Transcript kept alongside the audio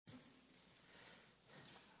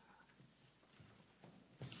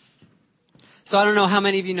So I don't know how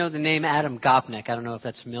many of you know the name Adam Gopnik. I don't know if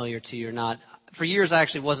that's familiar to you or not. For years, I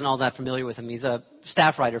actually wasn't all that familiar with him. He's a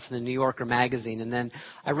staff writer for the New Yorker magazine. And then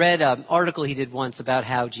I read an article he did once about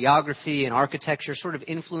how geography and architecture sort of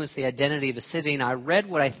influence the identity of a city. And I read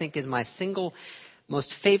what I think is my single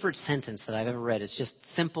most favorite sentence that I've ever read. It's just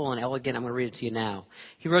simple and elegant. I'm going to read it to you now.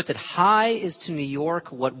 He wrote that high is to New York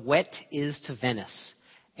what wet is to Venice,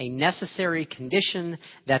 a necessary condition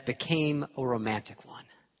that became a romantic one.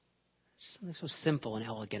 Something so simple and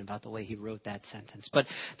elegant about the way he wrote that sentence. But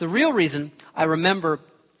the real reason I remember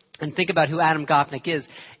and think about who Adam Gopnik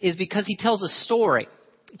is because he tells a story.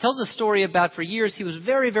 He tells a story about, for years, he was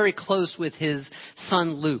very, very close with his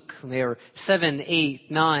son Luke. They were 7,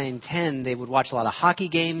 8, 9, 10. They would watch a lot of hockey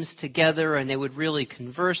games together, and they would really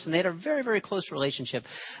converse. And they had a very, very close relationship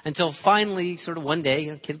until finally, sort of one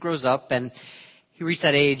day, kid grows up, and he reached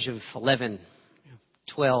that age of 11,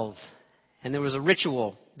 12. And there was a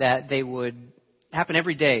ritual that they would happen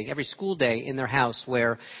every day, every school day in their house,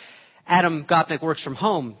 where Adam Gopnik works from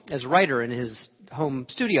home as a writer in his home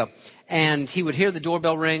studio. And he would hear the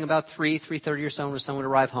doorbell ring about 3:30 or so when someone would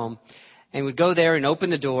arrive home. And he would go there and open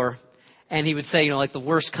the door. And he would say, like the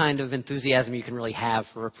worst kind of enthusiasm you can really have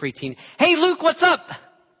for a preteen. Hey, Luke, what's up?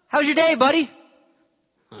 How's your day, buddy?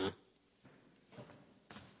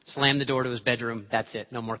 Slam the door to his bedroom. That's it.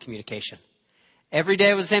 No more communication. Every day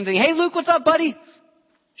it was the same thing. Hey, Luke, what's up, buddy?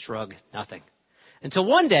 Shrug. Nothing. Until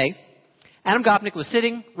one day, Adam Gopnik was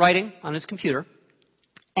sitting, writing on his computer,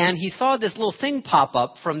 and he saw this little thing pop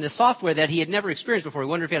up from this software that he had never experienced before. He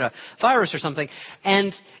wondered if he had a virus or something.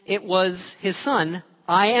 And it was his son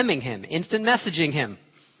IMing him, instant messaging him.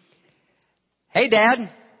 Hey, Dad,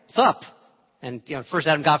 what's up? And, first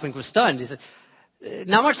Adam Gopnik was stunned. He said,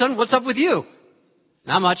 not much, son. What's up with you?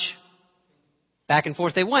 Not much. Back and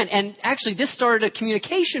forth they went. And actually, this started a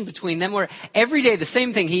communication between them where every day the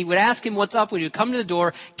same thing. He would ask him what's up when he would come to the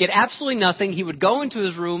door, get absolutely nothing. He would go into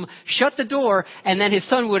his room, shut the door, and then his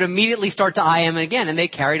son would immediately start to eye him again. And they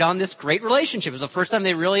carried on this great relationship. It was the first time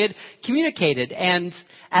they really had communicated. And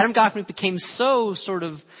Adam Gopnik became so sort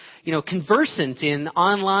of, conversant in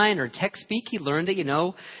online or text speak. He learned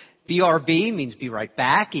that, BRB means be right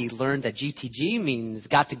back. He learned that GTG means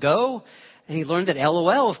got to go. And he learned that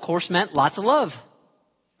LOL, of course, meant lots of love.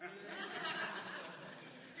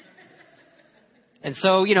 And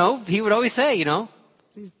so, he would always say,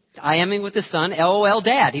 IMing with his son, LOL,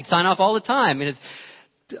 Dad. He'd sign off all the time. And his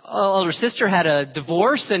older sister had a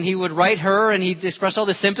divorce, and he would write her, and he'd express all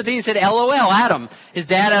the sympathy. He said, LOL, Adam. His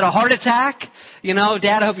dad had a heart attack.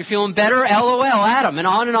 Dad, I hope you're feeling better. LOL, Adam. And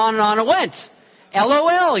on and on and on it went.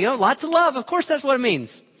 LOL, lots of love. Of course, that's what it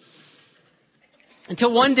means.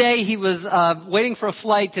 Until one day he was waiting for a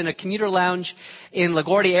flight in a commuter lounge in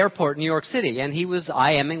LaGuardia Airport, New York City. And he was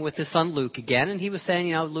IMing with his son Luke again. And he was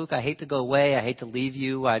saying, Luke, I hate to go away. I hate to leave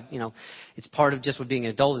you. It's part of just what being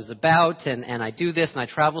an adult is about. And I do this and I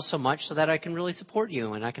travel so much so that I can really support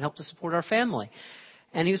you and I can help to support our family.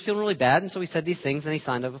 And he was feeling really bad. And so he said these things and he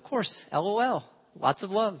signed up, of course, LOL. Lots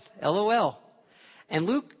of love. LOL. And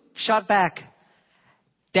Luke shot back,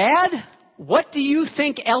 Dad, what do you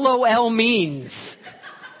think LOL means?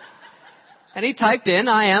 And he typed in,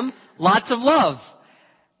 I am, lots of love.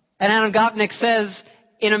 And Adam Gopnik says,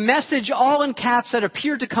 in a message all in caps that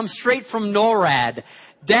appeared to come straight from NORAD,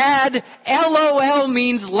 Dad, LOL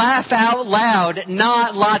means laugh out loud,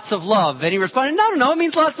 not lots of love. And he responded, no, it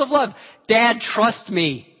means lots of love. Dad, trust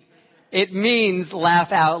me. It means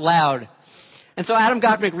laugh out loud. And so Adam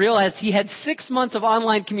Gopnik realized he had 6 months of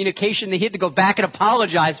online communication that he had to go back and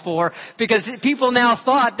apologize for because people now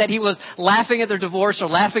thought that he was laughing at their divorce or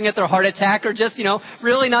laughing at their heart attack or just,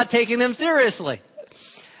 really not taking them seriously.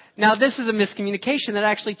 Now, this is a miscommunication that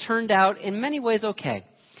actually turned out in many ways okay.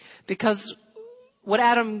 Because what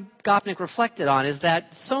Adam Gopnik reflected on is that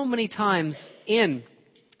so many times in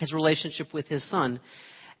his relationship with his son,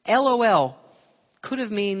 LOL could have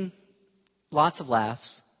mean lots of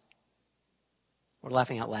laughs, or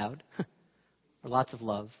laughing out loud, or lots of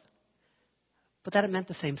love, but that it meant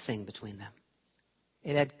the same thing between them.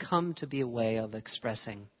 It had come to be a way of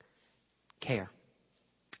expressing care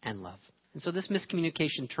and love. And so this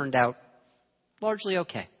miscommunication turned out largely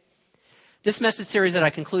okay. This message series that I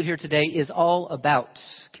conclude here today is all about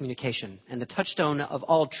communication. And the touchstone of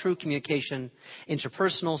all true communication,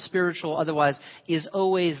 interpersonal, spiritual, otherwise, is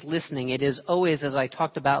always listening. It is always, as I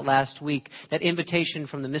talked about last week, that invitation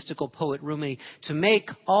from the mystical poet Rumi to make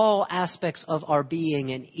all aspects of our being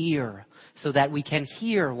an ear so that we can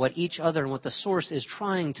hear what each other and what the source is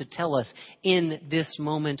trying to tell us in this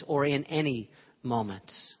moment or in any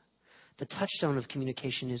moment. The touchstone of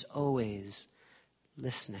communication is always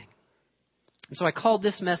listening. And so I called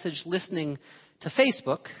this message Listening to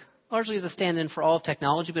Facebook, largely as a stand-in for all of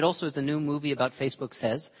technology, but also as the new movie about Facebook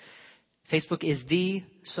says. Facebook is the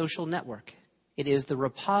social network. It is the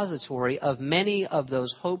repository of many of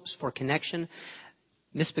those hopes for connection,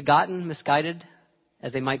 misbegotten, misguided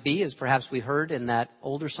as they might be, as perhaps we heard in that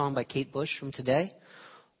older song by Kate Bush from today,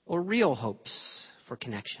 or real hopes for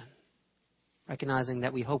connection, recognizing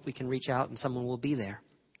that we hope we can reach out and someone will be there.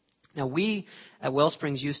 Now, we at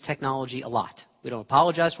Wellsprings use technology a lot. We don't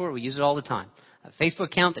apologize for it. We use it all the time. A Facebook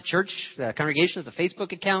account, the church, the congregation has a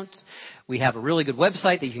Facebook account. We have a really good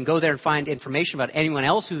website that you can go there and find information about anyone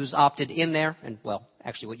else who's opted in there. And, well,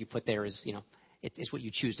 actually what you put there is, it's what you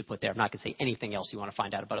choose to put there. I'm not going to say anything else you want to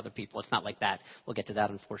find out about other people. It's not like that. We'll get to that,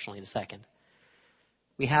 unfortunately, in a second.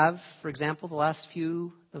 We have, for example, the last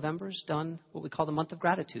few Novembers done what we call the Month of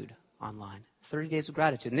Gratitude online, 30 Days of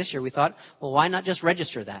Gratitude. And this year we thought, well, why not just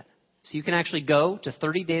register that? So you can actually go to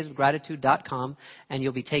 30daysofgratitude.com and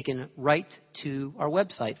you'll be taken right to our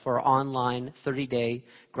website for our online 30-day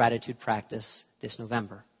gratitude practice this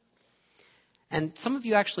November. And some of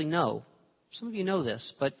you actually know, some of you know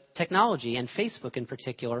this, but technology and Facebook in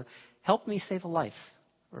particular helped me save a life,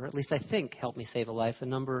 or at least I think helped me save a life a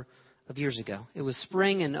number of years ago. It was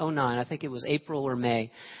spring in 2009, I think it was April or May,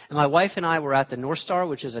 and my wife and I were at the North Star,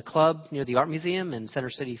 which is a club near the Art Museum in Center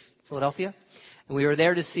City, Philadelphia. And we were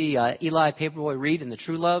there to see Eli Paperboy Reed and the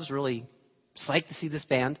True Loves, really psyched to see this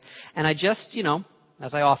band. And I just,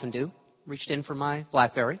 as I often do, reached in for my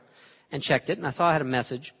BlackBerry and checked it. And I saw I had a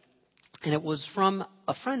message. And it was from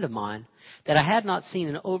a friend of mine that I had not seen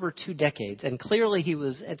in over 2 decades. And clearly he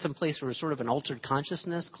was at some place where it was sort of an altered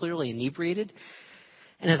consciousness, clearly inebriated.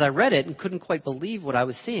 And as I read it and couldn't quite believe what I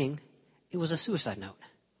was seeing, it was a suicide note.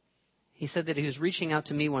 He said that he was reaching out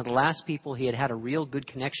to me, one of the last people he had had a real good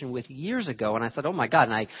connection with years ago. And I said, oh, my God.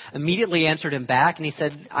 And I immediately answered him back. And he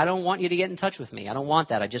said, I don't want you to get in touch with me. I don't want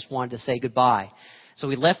that. I just wanted to say goodbye. So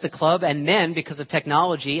we left the club. And then, because of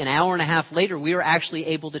technology, an hour and a half later, we were actually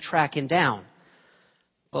able to track him down.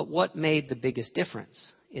 But what made the biggest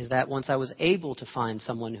difference is that once I was able to find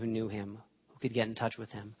someone who knew him, who could get in touch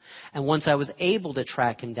with him, and once I was able to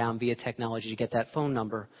track him down via technology to get that phone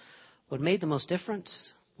number, what made the most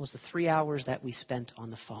difference was the 3 hours that we spent on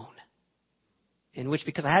the phone, in which,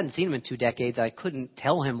 because I hadn't seen him in 2 decades, I couldn't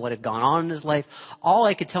tell him what had gone on in his life. All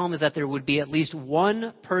I could tell him is that there would be at least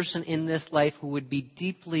one person in this life who would be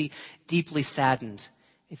deeply, deeply saddened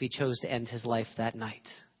if he chose to end his life that night,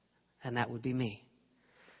 and that would be me.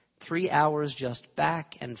 3 hours just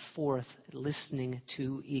back and forth listening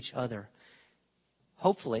to each other.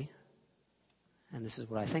 Hopefully, and this is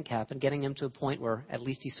what I think happened, getting him to a point where at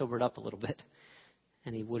least he sobered up a little bit.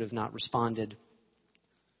 And he would have not responded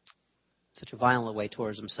such a violent way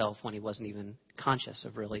towards himself when he wasn't even conscious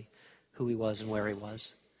of really who he was and where he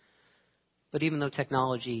was. But even though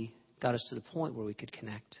technology got us to the point where we could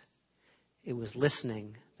connect, it was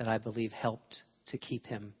listening that I believe helped to keep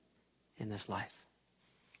him in this life.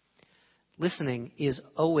 Listening is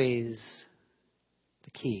always the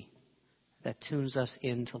key that tunes us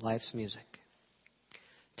into life's music.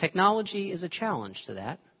 Technology is a challenge to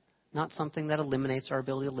that. Not something that eliminates our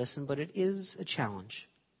ability to listen, but it is a challenge.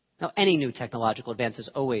 Now, any new technological advance is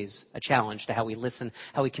always a challenge to how we listen,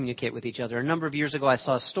 how we communicate with each other. A number of years ago, I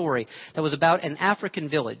saw a story that was about an African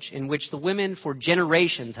village in which the women for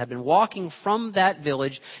generations had been walking from that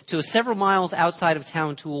village to several miles outside of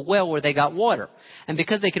town to a well where they got water. And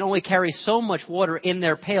because they could only carry so much water in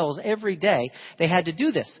their pails every day, they had to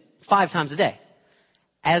do this 5 times a day.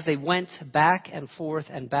 As they went back and forth,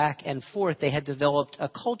 they had developed a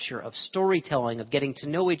culture of storytelling, of getting to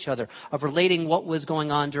know each other, of relating what was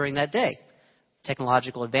going on during that day.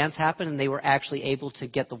 Technological advance happened, and they were actually able to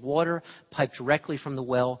get the water piped directly from the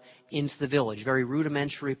well into the village, very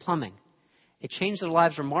rudimentary plumbing. It changed their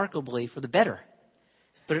lives remarkably for the better.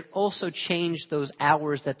 But it also changed those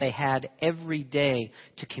hours that they had every day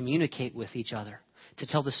to communicate with each other, to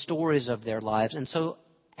tell the stories of their lives. And so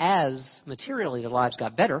as materially their lives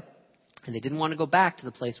got better, and they didn't want to go back to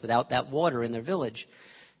the place without that water in their village,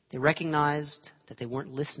 they recognized that they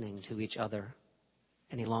weren't listening to each other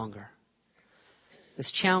any longer.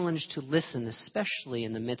 This challenge to listen, especially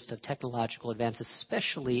in the midst of technological advance,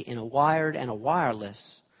 especially in a wired and a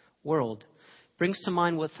wireless world, brings to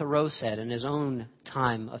mind what Thoreau said in his own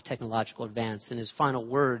time of technological advance, in his final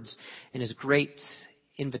words in his great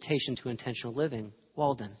invitation to intentional living,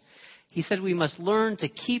 Walden. He said, we must learn to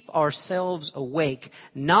keep ourselves awake,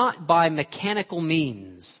 not by mechanical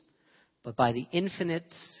means, but by the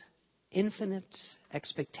infinite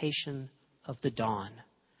expectation of the dawn,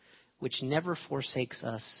 which never forsakes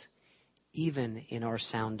us, even in our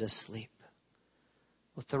soundest sleep.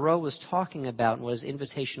 What Thoreau was talking about and what his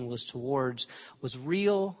invitation was towards was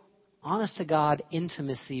real, honest-to-God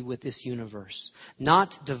intimacy with this universe.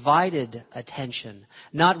 Not divided attention.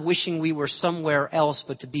 Not wishing we were somewhere else,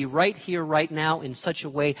 but to be right here, right now, in such a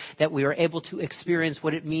way that we are able to experience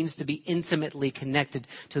what it means to be intimately connected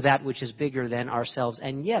to that which is bigger than ourselves,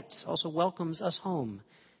 and yet also welcomes us home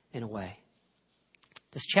in a way.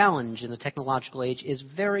 This challenge in the technological age is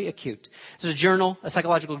very acute. There's a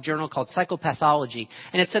psychological journal called Psychopathology,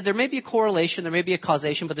 and it said there may be a correlation, there may be a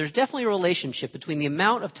causation, but there's definitely a relationship between the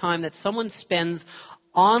amount of time that someone spends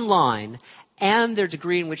online and their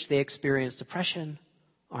degree in which they experience depression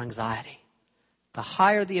or anxiety. The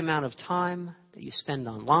higher the amount of time that you spend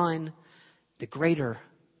online, the greater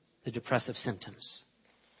the depressive symptoms.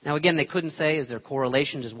 Now again, they couldn't say, is there a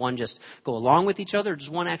correlation? Does one just go along with each other, or does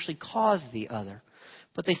one actually cause the other?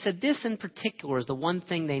 But they said this in particular is the one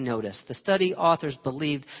thing they noticed. The study authors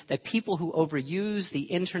believed that people who overuse the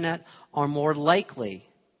internet are more likely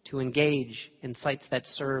to engage in sites that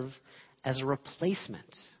serve as a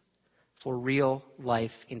replacement for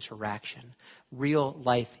real-life interaction,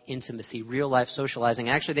 real-life intimacy, real-life socializing.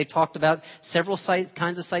 Actually, they talked about several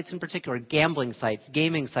kinds of sites in particular: gambling sites,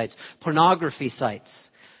 gaming sites, pornography sites.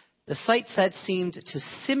 The sites that seemed to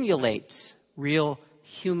simulate real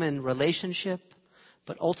human relationship,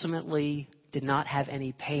 but ultimately did not have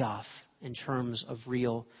any payoff in terms of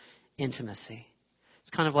real intimacy. It's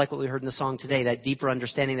kind of like what we heard in the song today, that deeper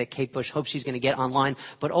understanding that Kate Bush hopes she's going to get online,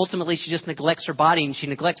 but ultimately she just neglects her body and she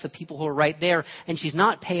neglects the people who are right there, and she's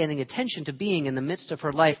not paying attention to being in the midst of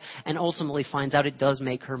her life, and ultimately finds out it does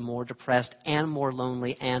make her more depressed and more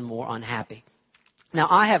lonely and more unhappy. Now,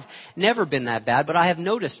 I have never been that bad, but I have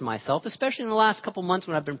noticed myself, especially in the last couple months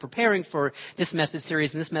when I've been preparing for this message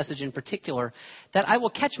series and this message in particular, that I will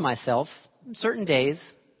catch myself certain days,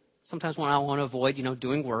 sometimes when I want to avoid,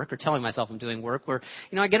 doing work or telling myself I'm doing work, where,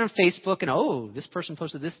 I get on Facebook and, this person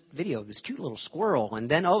posted this video, this cute little squirrel. And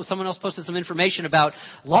then, someone else posted some information about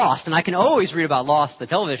Lost. And I can always read about Lost, the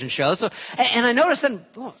television show. And I noticed then,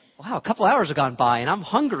 wow, a couple hours have gone by and I'm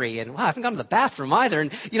hungry and wow, I haven't gone to the bathroom either.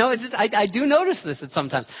 And, it's just, I do notice this at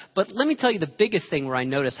sometimes. But let me tell you the biggest thing where I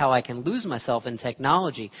notice how I can lose myself in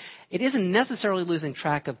technology. It isn't necessarily losing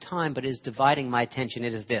track of time, but it is dividing my attention.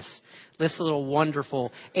 It is this little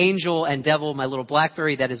wonderful angel and devil, my little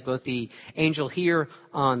BlackBerry, that is both the angel here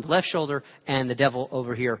on the left shoulder and the devil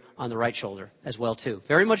over here on the right shoulder as well too.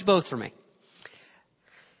 Very much both for me.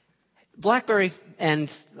 BlackBerry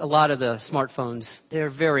and a lot of the smartphones,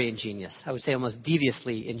 they're very ingenious. I would say almost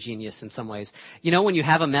deviously ingenious in some ways. When you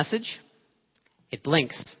have a message, it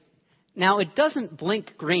blinks. Now, it doesn't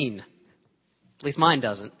blink green. At least mine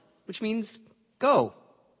doesn't. Which means go.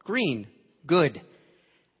 Green. Good.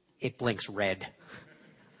 It blinks red.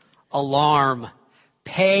 Alarm.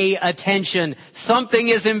 Pay attention. Something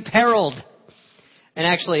is imperiled. And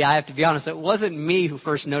actually, I have to be honest, it wasn't me who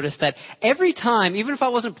first noticed that. Every time, even if I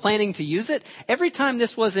wasn't planning to use it, every time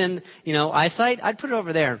this was in, eyesight, I'd put it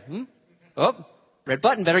over there. Oh, red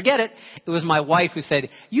button, better get it. It was my wife who said,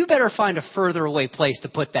 you better find a further away place to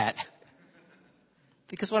put that.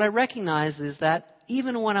 Because what I recognized is that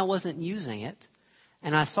even when I wasn't using it,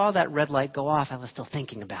 and I saw that red light go off, I was still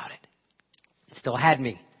thinking about it. It still had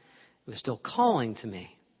me. It was still calling to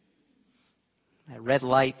me. That red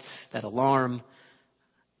light, that alarm,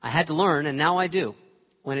 I had to learn, and now I do.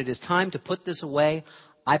 When it is time to put this away,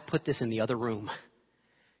 I put this in the other room.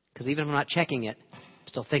 Because even if I'm not checking it, I'm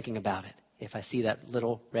still thinking about it. If I see that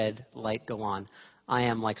little red light go on, I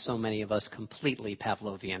am, like so many of us, completely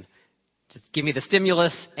Pavlovian. Just give me the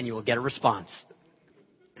stimulus, and you will get a response.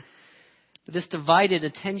 This divided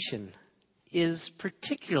attention is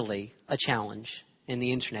particularly a challenge in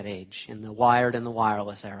the internet age, in the wired and the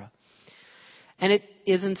wireless era. And it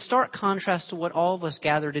is in stark contrast to what all of us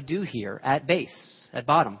gather to do here at base, at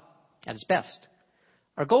bottom, at its best.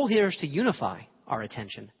 Our goal here is to unify our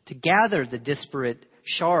attention, to gather the disparate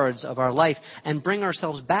shards of our life and bring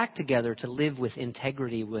ourselves back together to live with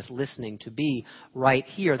integrity, with listening, to be right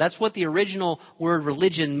here. That's what the original word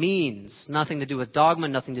religion means. Nothing to do with dogma,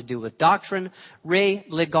 nothing to do with doctrine. Re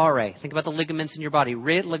ligare. Think about the ligaments in your body.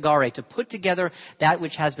 Re ligare. To put together that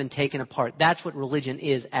which has been taken apart. That's what religion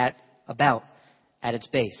is about. At its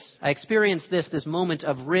base. I experienced this moment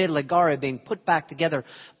of re ligare being put back together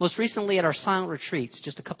most recently at our silent retreats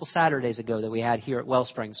just a couple Saturdays ago that we had here at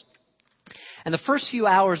Wellsprings. And the first few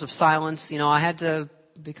hours of silence, I had to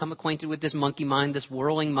become acquainted with this monkey mind, this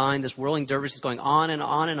whirling dervish is going on and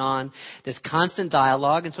on and on, this constant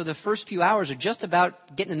dialogue. And so the first few hours are just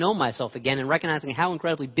about getting to know myself again and recognizing how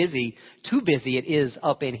incredibly too busy it is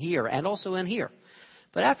up in here and also in here.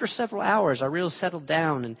 But after several hours, I really settled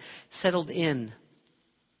down and settled in.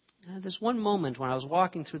 There's one moment when I was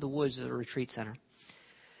walking through the woods of the retreat center,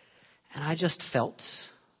 and I just felt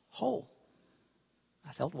whole.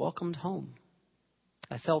 I felt welcomed home.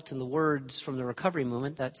 I felt, in the words from the recovery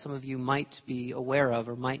movement that some of you might be aware of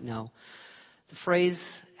or might know, the phrase,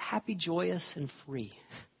 happy, joyous, and free.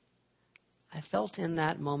 I felt in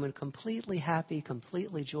that moment completely happy,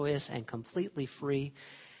 completely joyous, and completely free.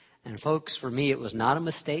 And folks, for me, it was not a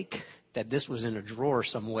mistake that this was in a drawer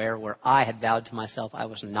somewhere where I had vowed to myself I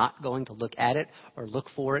was not going to look at it or look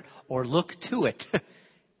for it or look to it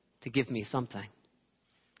to give me something.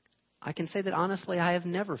 I can say that honestly, I have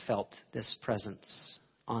never felt this presence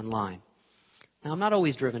online. Now, I'm not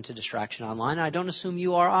always driven to distraction online, and I don't assume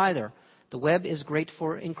you are either. The web is great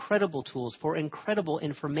for incredible tools, for incredible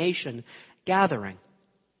information gathering.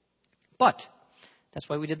 But that's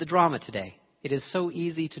why we did the drama today. It is so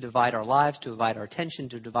easy to divide our lives, to divide our attention,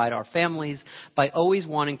 to divide our families by always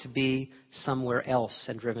wanting to be somewhere else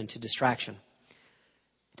and driven to distraction.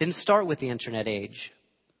 It didn't start with the internet age,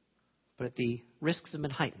 but the risks have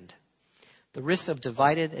been heightened. The risk of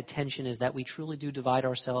divided attention is that we truly do divide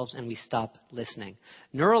ourselves and we stop listening.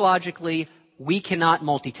 Neurologically, we cannot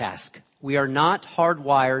multitask. We are not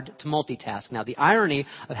hardwired to multitask. Now, the irony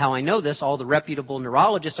of how I know this, all the reputable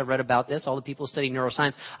neurologists have read about this, all the people studying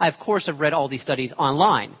neuroscience, I, of course, have read all these studies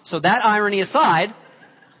online. So that irony aside,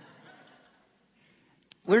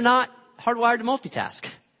 we're not hardwired to multitask.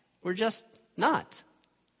 We're just not.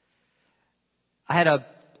 I had a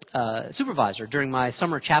supervisor during my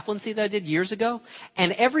summer chaplaincy that I did years ago,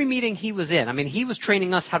 and every meeting he was in, he was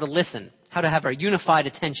training us how to listen, how to have our unified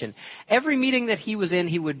attention. Every meeting that he was in,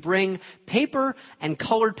 he would bring paper and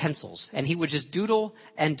colored pencils, and he would just doodle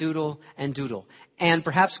and doodle and doodle. And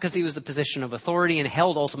perhaps because he was the position of authority and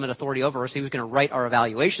held ultimate authority over us, he was going to write our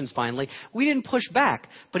evaluations finally. We didn't push back,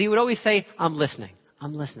 but he would always say, I'm listening,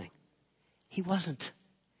 I'm listening. He wasn't.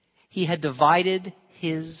 He had divided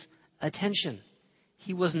his attention.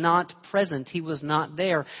 He was not present. He was not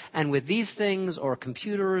there. And with these things or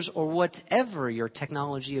computers or whatever your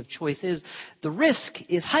technology of choice is, the risk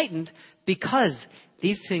is heightened because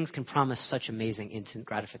these things can promise such amazing instant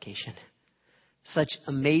gratification, such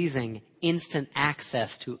amazing instant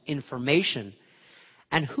access to information.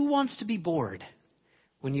 And who wants to be bored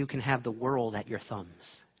when you can have the world at your thumbs?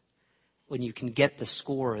 When you can get the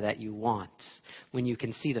score that you want, when you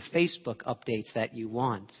can see the Facebook updates that you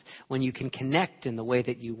want, when you can connect in the way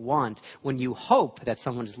that you want, when you hope that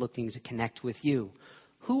someone is looking to connect with you.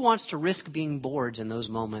 Who wants to risk being bored in those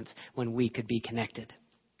moments when we could be connected?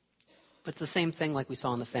 But it's the same thing like we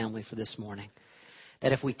saw in the family for this morning.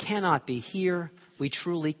 That if we cannot be here, we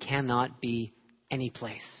truly cannot be any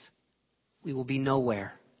place. We will be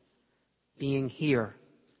nowhere. Being here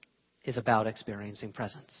is about experiencing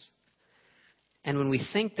presence. And when we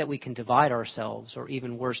think that we can divide ourselves, or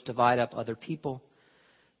even worse, divide up other people,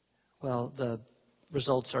 well, the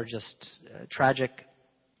results are just tragic,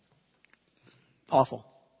 awful.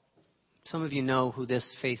 Some of you know who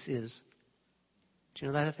this face is. Do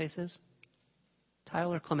you know that face is?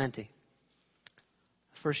 Tyler Clementi,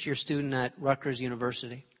 first-year student at Rutgers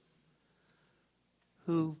University,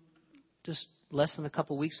 who just less than a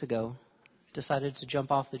couple weeks ago decided to jump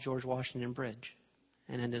off the George Washington Bridge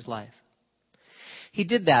and end his life. He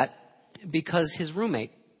did that because his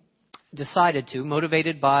roommate decided to,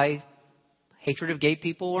 motivated by hatred of gay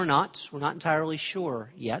people or not, we're not entirely sure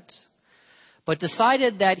yet, but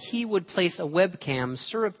decided that he would place a webcam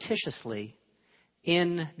surreptitiously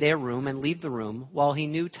in their room and leave the room while he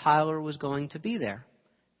knew Tyler was going to be there.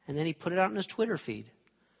 And then he put it out on his Twitter feed.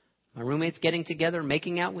 My roommate's getting together,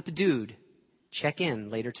 making out with the dude. Check in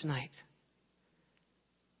later tonight.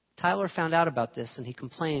 Tyler found out about this, and he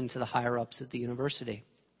complained to the higher-ups at the university.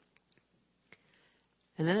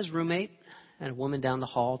 And then his roommate and a woman down the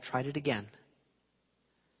hall tried it again.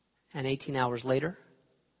 And 18 hours later,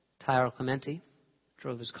 Tyler Clementi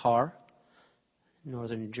drove his car in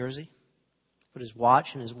northern New Jersey, put his watch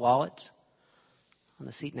and his wallet on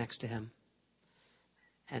the seat next to him,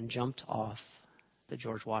 and jumped off the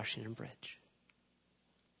George Washington Bridge.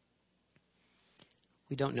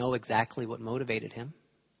 We don't know exactly what motivated him.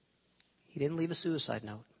 He didn't leave a suicide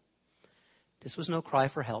note. This was no cry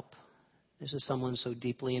for help. This is someone so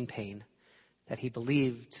deeply in pain that he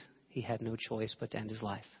believed he had no choice but to end his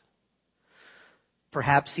life.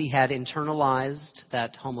 Perhaps he had internalized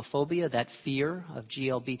that homophobia, that fear of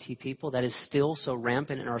GLBT people that is still so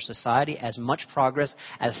rampant in our society, as much progress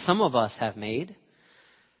as some of us have made.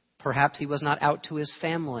 Perhaps he was not out to his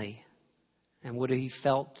family and would he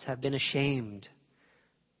felt have been ashamed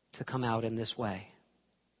to come out in this way.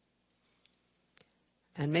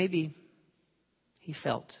 And maybe he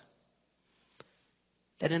felt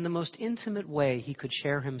that in the most intimate way he could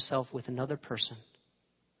share himself with another person,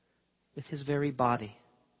 with his very body,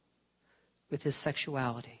 with his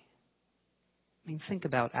sexuality. I mean, think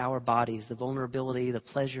about our bodies, the vulnerability, the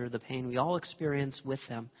pleasure, the pain we all experience with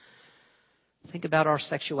them. Think about our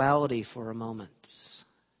sexuality for a moment.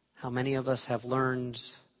 How many of us have learned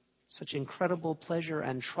such incredible pleasure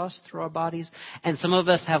and trust through our bodies, and some of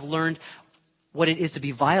us have learned what it is to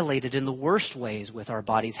be violated in the worst ways with our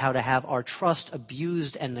bodies, how to have our trust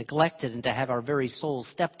abused and neglected and to have our very souls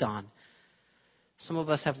stepped on. Some of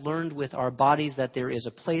us have learned with our bodies that there is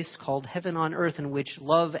a place called heaven on earth in which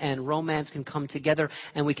love and romance can come together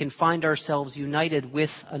and we can find ourselves united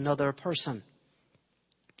with another person.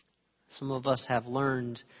 Some of us have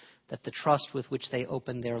learned that the trust with which they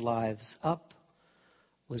opened their lives up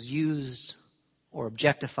was used or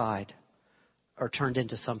objectified or turned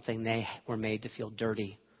into something they were made to feel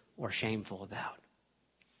dirty or shameful about.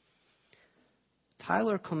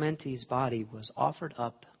 Tyler Clementi's body was offered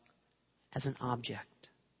up as an object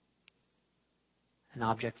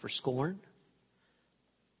for scorn,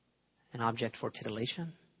 an object for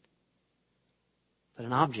titillation, but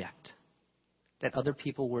an object that other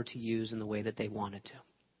people were to use in the way that they wanted to.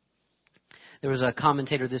 There was a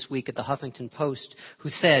commentator this week at the Huffington Post who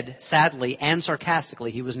said, sadly and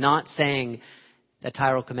sarcastically, he was not saying that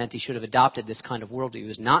Tyler Clementi should have adopted this kind of worldview. He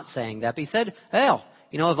was not saying that, but he said, hell,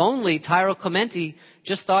 if only Tyler Clementi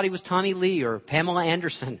just thought he was Tommy Lee or Pamela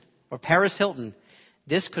Anderson or Paris Hilton,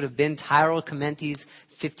 this could have been Tyler Clementi's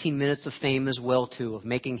 15 minutes of fame as well, too, of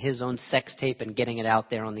making his own sex tape and getting it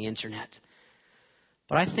out there on the internet.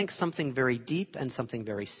 But I think something very deep and something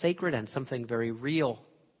very sacred and something very real,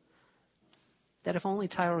 that if only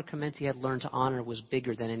Tyler Clementi had learned to honor, was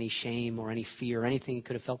bigger than any shame or any fear or anything he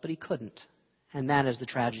could have felt, but he couldn't. And that is the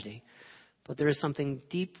tragedy. But there is something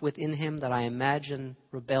deep within him that I imagine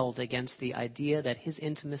rebelled against the idea that his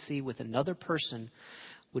intimacy with another person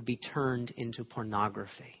would be turned into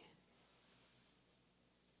pornography.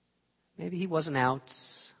 Maybe he wasn't out,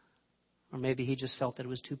 or maybe he just felt that it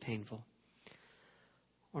was too painful.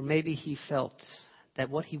 Or maybe he felt that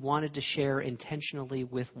what he wanted to share intentionally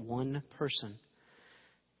with one person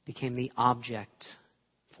became the object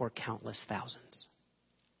for countless thousands.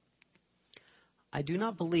 I do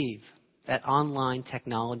not believe that online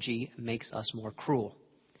technology makes us more cruel.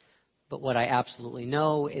 But what I absolutely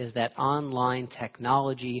know is that online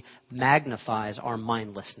technology magnifies our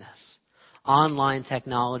mindlessness. Online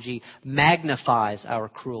technology magnifies our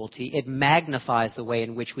cruelty. It magnifies the way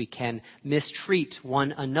in which we can mistreat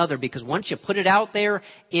one another, because once you put it out there,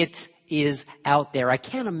 it is out there. I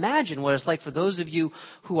can't imagine what it's like for those of you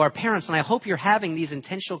who are parents, and I hope you're having these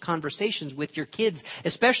intentional conversations with your kids,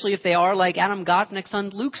 especially if they are like Adam Gottnick's son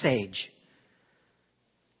Luke's age.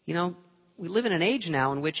 We live in an age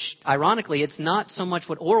now in which, ironically, it's not so much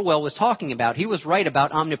what Orwell was talking about. He was right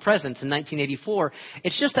about omnipresence in 1984.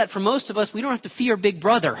 It's just that for most of us, we don't have to fear Big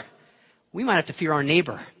Brother. We might have to fear our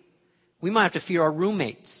neighbor. We might have to fear our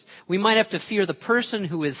roommates. We might have to fear the person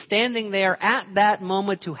who is standing there at that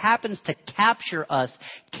moment who happens to capture us,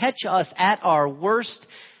 catch us at our worst,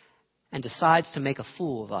 and decides to make a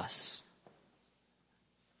fool of us.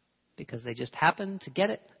 Because they just happen to get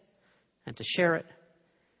it and to share it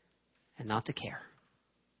and not to care.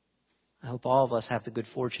 I hope all of us have the good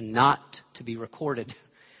fortune not to be recorded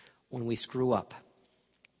when we screw up.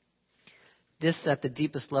 This, at the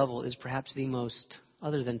deepest level, is perhaps the most,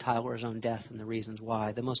 other than Tyler's own death and the reasons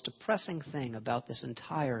why, the most depressing thing about this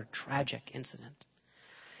entire tragic incident.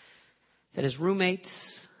 That his roommates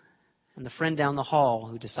and the friend down the hall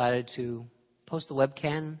who decided to post the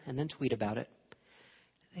webcam and then tweet about it,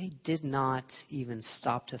 they did not even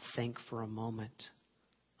stop to think for a moment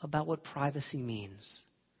about what privacy means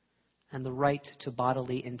and the right to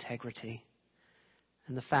bodily integrity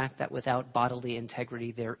and the fact that without bodily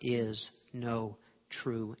integrity there is no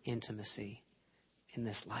true intimacy in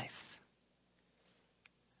this life.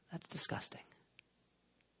 That's disgusting.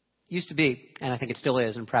 It used to be, and I think it still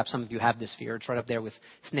is, and perhaps some of you have this fear, it's right up there with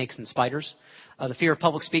snakes and spiders, the fear of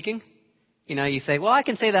public speaking. You say, well, I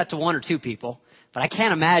can say that to one or two people, but I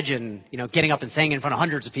can't imagine, getting up and saying it in front of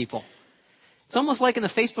hundreds of people. It's almost like in the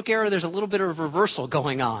Facebook era, there's a little bit of reversal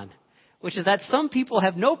going on, which is that some people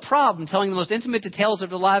have no problem telling the most intimate details of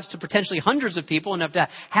their lives to potentially hundreds of people and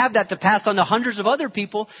have that to pass on to hundreds of other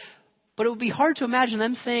people. But it would be hard to imagine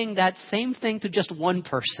them saying that same thing to just one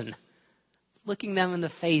person, looking them in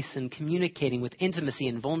the face and communicating with intimacy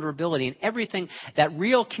and vulnerability and everything that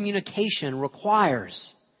real communication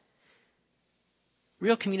requires.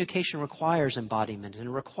 Real communication requires embodiment, and it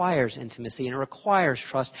requires intimacy, and it requires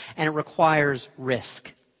trust, and it requires risk.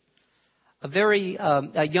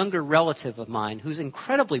 a younger relative of mine who's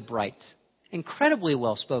incredibly bright, incredibly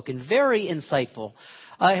well-spoken, very insightful.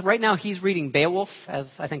 Right now he's reading Beowulf, as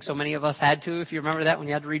I think so many of us had to, if you remember that when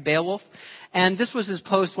you had to read Beowulf. And this was his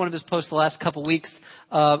post, one of his posts the last couple weeks,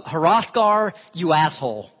 Hrothgar, you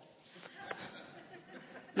asshole.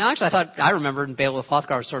 Now, actually, I remembered Beowulf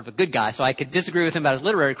Hrothgar was sort of a good guy, so I could disagree with him about his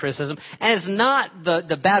literary criticism. And it's not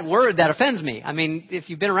the bad word that offends me. I mean, if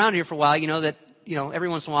you've been around here for a while, you know that, every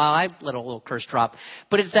once in a while I let a little curse drop.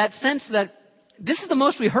 But it's that sense that this is the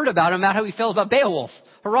most we heard about him, about how he felt about Beowulf.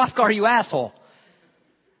 Hrothgar, you asshole.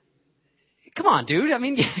 Come on, dude. I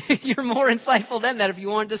mean, you're more insightful than that if you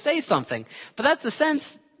wanted to say something. But that's the sense,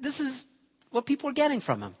 this is what people are getting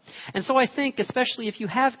from him. And so I think, especially if you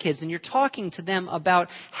have kids and you're talking to them about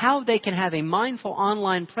how they can have a mindful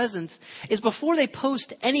online presence, is before they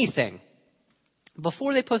post anything.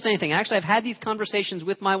 Before they post anything. Actually, I've had these conversations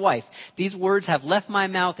with my wife. These words have left my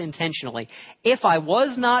mouth intentionally. If I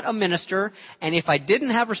was not a minister and if I didn't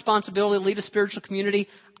have responsibility to lead a spiritual community,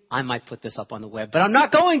 I might put this up on the web. But I'm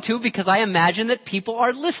not going to, because I imagine that people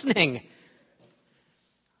are listening.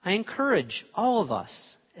 I encourage all of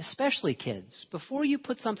us, especially kids, before you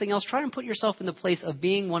put something else, try and put yourself in the place of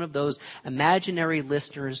being one of those imaginary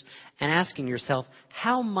listeners and asking yourself,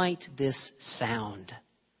 how might this sound?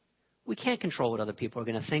 We can't control what other people are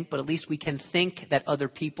going to think, but at least we can think that other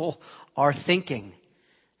people are thinking.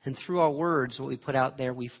 And through our words, what we put out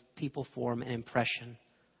there, people form an impression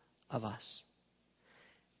of us.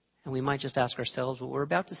 And we might just ask ourselves, what we're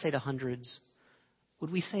about to say to hundreds,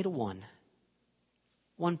 would we say to one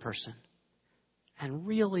person, and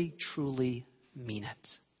really, truly mean it?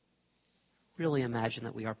 Really imagine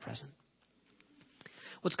that we are present.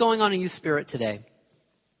 What's going on in Youth Spirit today?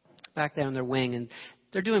 Back there in their wing, and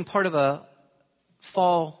they're doing part of a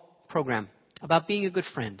fall program about being a good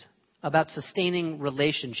friend, about sustaining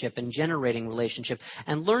relationship and generating relationship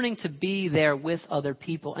and learning to be there with other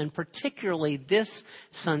people. And particularly this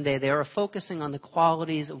Sunday, they are focusing on the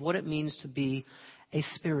qualities of what it means to be a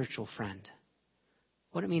spiritual friend,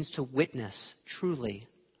 what it means to witness truly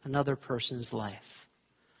another person's life.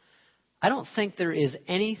 I don't think there is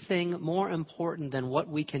anything more important than what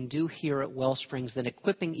we can do here at Wellsprings than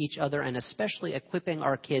equipping each other and especially equipping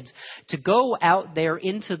our kids to go out there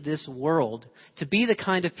into this world to be the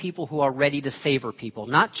kind of people who are ready to savor people,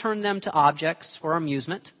 not turn them to objects for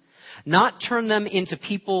amusement, not turn them into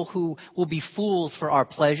people who will be fools for our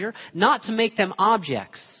pleasure, not to make them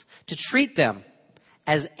objects, to treat them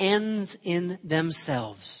as ends in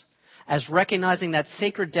themselves, as recognizing that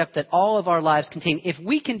sacred depth that all of our lives contain. If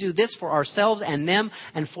we can do this for ourselves and them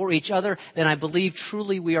and for each other, then I believe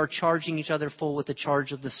truly we are charging each other full with the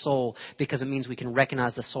charge of the soul, because it means we can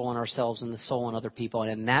recognize the soul in ourselves and the soul in other people,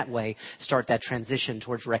 and in that way start that transition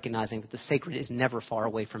towards recognizing that the sacred is never far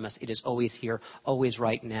away from us. It is always here, always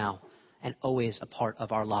right now, and always a part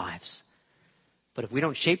of our lives. But if we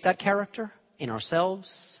don't shape that character in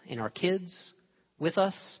ourselves, in our kids, with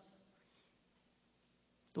us,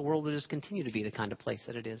 the world will just continue to be the kind of place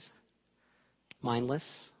that it is. Mindless,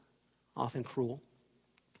 often cruel.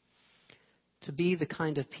 To be the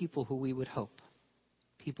kind of people who we would hope.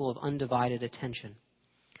 People of undivided attention.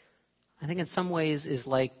 I think in some ways is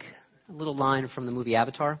like a little line from the movie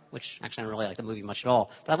Avatar, which actually I don't really like the movie much at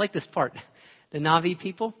all. But I like this part. The Na'vi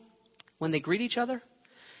people, when they greet each other,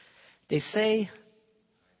 they say,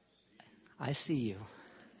 I see you.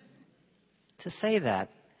 To say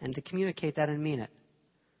that and to communicate that and mean it.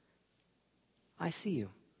 I see you.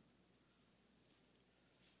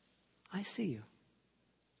 I see you.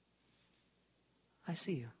 I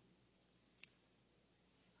see you.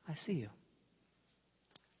 I see you.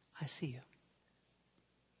 I see you.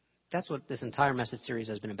 That's what this entire message series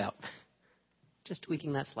has been about. Just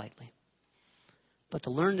tweaking that slightly. But to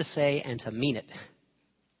learn to say and to mean it.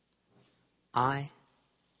 I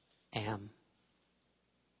am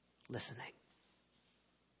listening.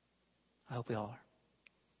 I hope we all are.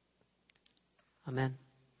 Amen.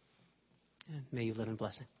 And may you live in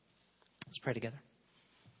blessing. Let's pray together.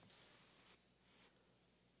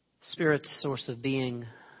 Spirit, source of being,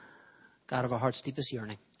 God of our heart's deepest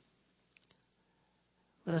yearning,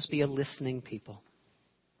 let us be a listening people.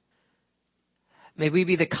 May we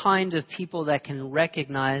be the kind of people that can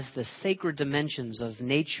recognize the sacred dimensions of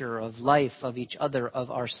nature, of life, of each other, of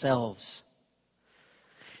ourselves.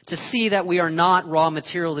 To see that we are not raw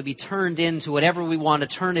material to be turned into whatever we want to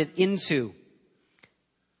turn it into,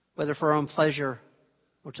 whether for our own pleasure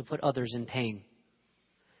or to put others in pain.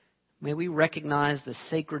 May we recognize the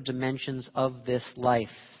sacred dimensions of this life.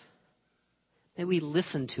 May we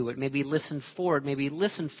listen to it. May we listen for it. May we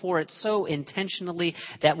listen for it so intentionally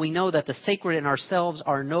that we know that the sacred and ourselves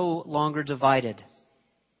are no longer divided,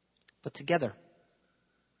 but together.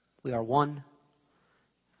 We are one,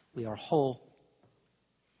 we are whole,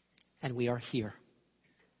 and we are here.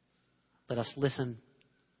 Let us listen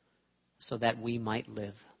so that we might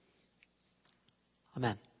live.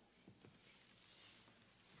 Amen.